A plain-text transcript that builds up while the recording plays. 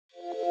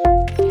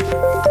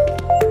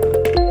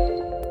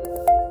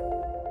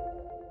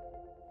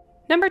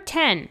Number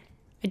 10.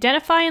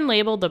 Identify and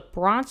label the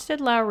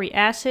Bronsted-Lowry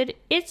acid,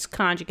 its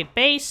conjugate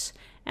base,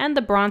 and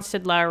the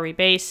Bronsted-Lowry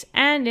base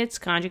and its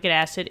conjugate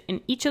acid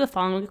in each of the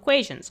following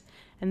equations.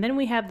 And then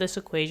we have this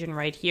equation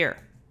right here.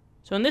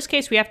 So in this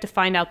case, we have to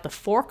find out the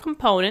four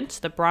components,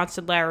 the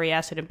Bronsted-Lowry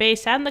acid and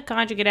base and the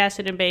conjugate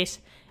acid and base,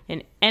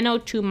 in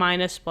NO2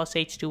 minus plus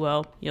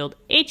H2O yield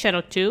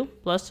HNO2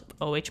 plus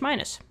OH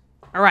minus.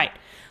 All right,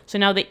 so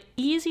now the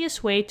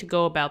easiest way to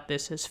go about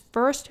this is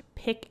first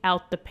pick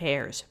out the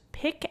pairs.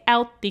 Pick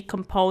out the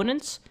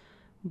components,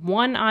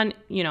 one on,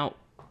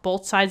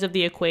 both sides of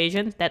the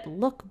equation that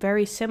look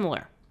very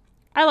similar.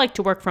 I like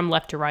to work from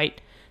left to right.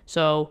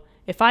 So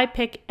if I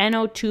pick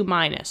NO2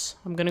 minus,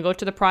 I'm going to go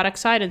to the product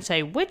side and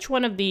say, which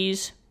one of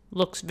these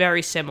looks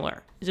very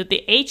similar? Is it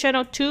the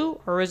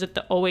HNO2 or is it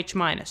the OH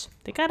minus?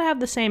 They got to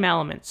have the same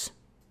elements.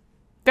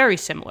 Very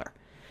similar.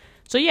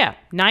 So yeah,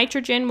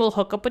 nitrogen will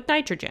hook up with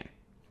nitrogen.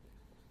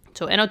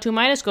 So NO2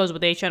 minus goes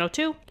with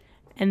HNO2.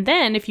 And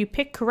then if you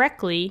pick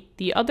correctly,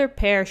 the other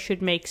pair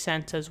should make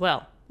sense as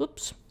well.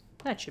 Oops,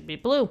 that should be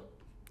blue.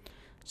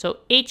 So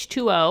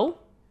H2O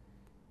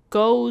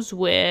goes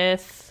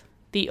with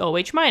the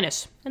OH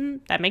minus,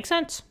 and that makes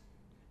sense.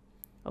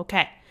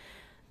 Okay,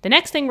 the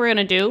next thing we're going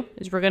to do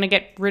is we're going to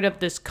get rid of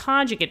this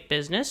conjugate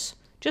business.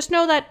 Just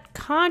know that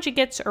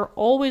conjugates are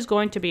always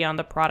going to be on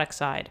the product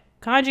side.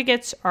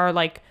 Conjugates are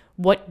like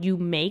what you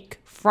make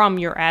from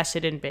your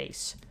acid and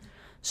base.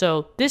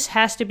 So this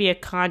has to be a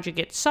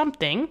conjugate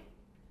something.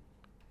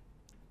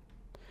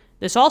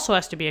 This also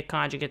has to be a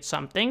conjugate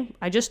something.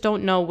 I just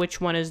don't know which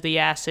one is the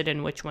acid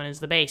and which one is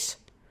the base.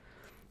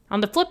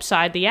 On the flip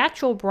side, the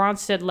actual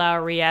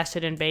Bronsted-Lowry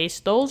acid and base,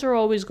 those are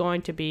always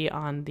going to be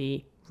on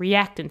the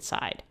reactant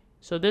side.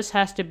 So this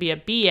has to be a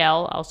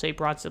BL, I'll say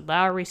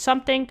Bronsted-Lowry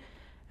something,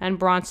 and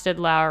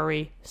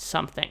Bronsted-Lowry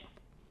something.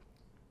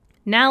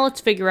 Now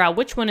let's figure out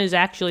which one is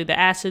actually the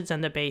acids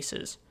and the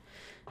bases.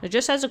 Now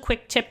just as a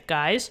quick tip,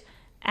 guys,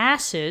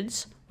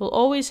 acids will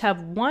always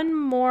have one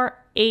more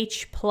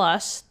H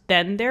plus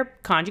than their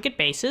conjugate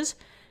bases,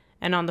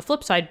 and on the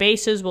flip side,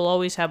 bases will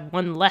always have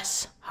one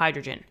less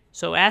hydrogen.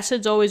 So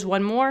acids always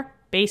one more,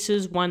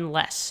 bases one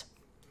less.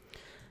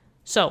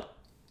 So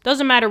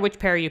doesn't matter which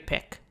pair you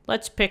pick.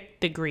 Let's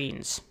pick the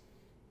greens.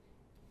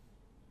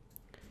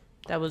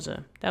 That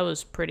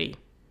was pretty.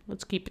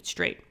 Let's keep it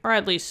straight, or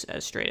at least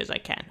as straight as I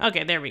can.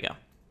 Okay, there we go.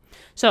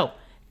 So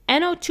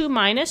NO2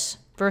 minus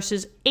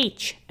versus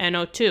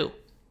HNO2.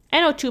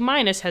 NO2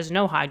 minus has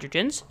no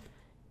hydrogens.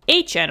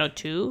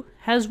 HNO2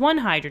 has one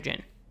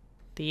hydrogen.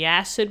 The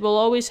acid will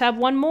always have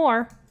one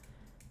more.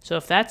 So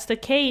if that's the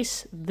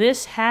case,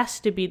 this has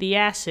to be the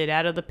acid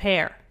out of the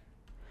pair.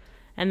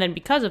 And then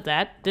because of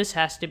that, this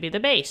has to be the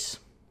base.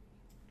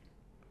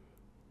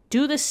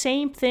 Do the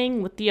same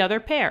thing with the other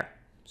pair.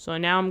 So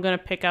now I'm going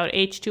to pick out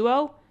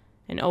H2O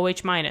and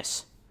OH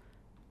minus.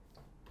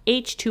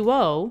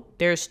 H2O,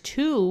 there's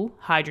two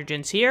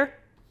hydrogens here.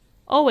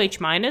 OH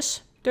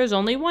minus, there's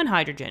only one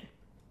hydrogen.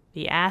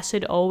 The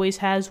acid always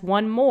has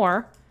one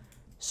more,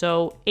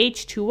 so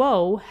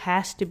H2O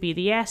has to be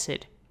the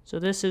acid. So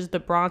this is the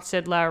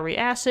Bronsted-Lowry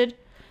acid,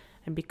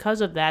 and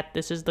because of that,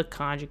 this is the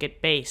conjugate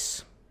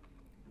base.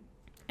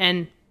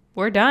 And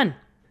we're done.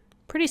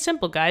 Pretty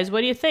simple, guys.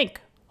 What do you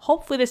think?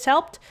 Hopefully this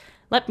helped.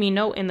 Let me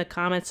know in the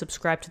comments,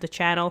 subscribe to the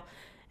channel,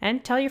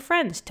 and tell your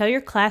friends, tell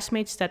your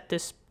classmates that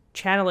this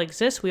channel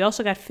exists. We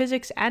also got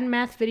physics and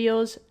math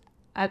videos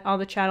on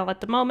the channel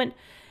at the moment,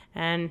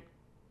 and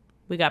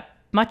we got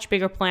much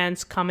bigger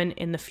plans coming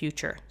in the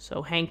future,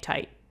 so hang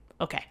tight.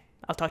 Okay,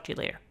 I'll talk to you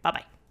later.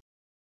 Bye-bye.